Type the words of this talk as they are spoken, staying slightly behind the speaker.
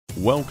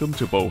Welcome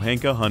to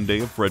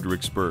Pohanka-Hyundai of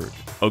Fredericksburg,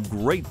 a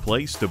great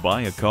place to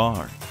buy a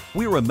car.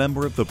 We're a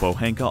member of the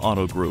Pohanka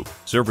Auto Group,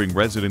 serving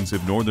residents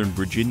of Northern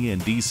Virginia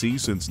and D.C.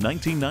 since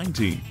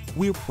 1919.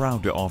 We're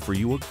proud to offer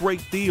you a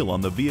great deal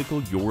on the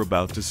vehicle you're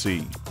about to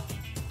see.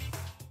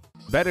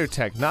 Better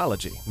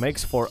technology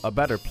makes for a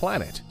better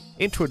planet.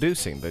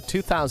 Introducing the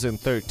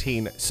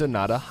 2013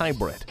 Sonata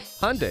Hybrid.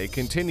 Hyundai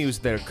continues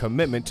their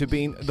commitment to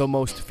being the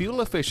most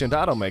fuel-efficient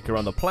automaker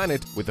on the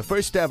planet with the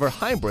first-ever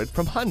hybrid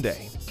from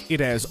Hyundai. It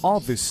has all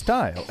the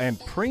style and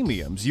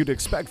premiums you'd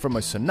expect from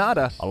a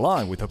Sonata,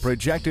 along with a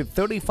projected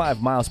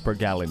 35 miles per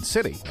gallon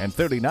city and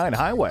 39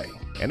 highway.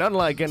 And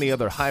unlike any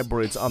other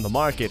hybrids on the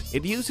market,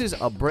 it uses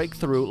a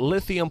breakthrough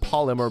lithium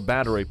polymer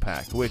battery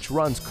pack which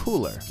runs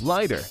cooler,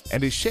 lighter,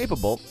 and is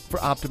shapeable for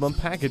optimum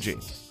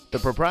packaging. The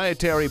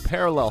proprietary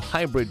parallel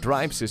hybrid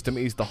drive system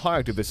is the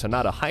heart of the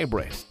Sonata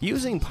Hybrid.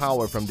 Using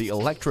power from the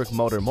electric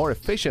motor more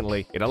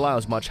efficiently, it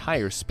allows much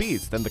higher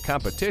speeds than the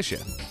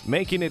competition,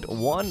 making it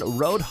one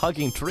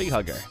road-hugging tree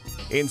hugger.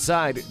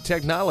 Inside,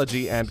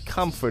 technology and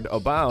comfort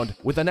abound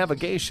with a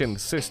navigation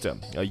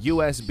system, a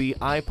USB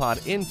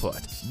iPod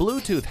input,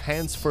 Bluetooth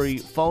hands-free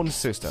phone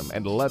system,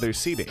 and leather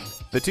seating.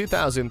 The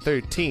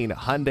 2013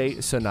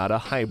 Hyundai Sonata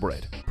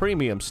Hybrid.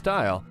 Premium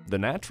style the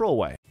natural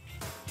way.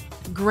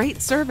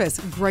 Great service,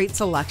 great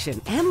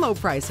selection, and low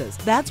prices.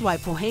 That's why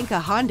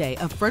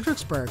Pohanka-Hyundai of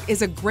Fredericksburg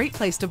is a great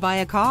place to buy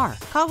a car.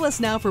 Call us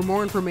now for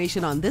more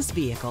information on this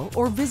vehicle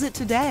or visit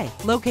today.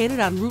 Located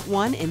on Route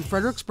 1 in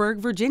Fredericksburg,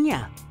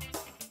 Virginia.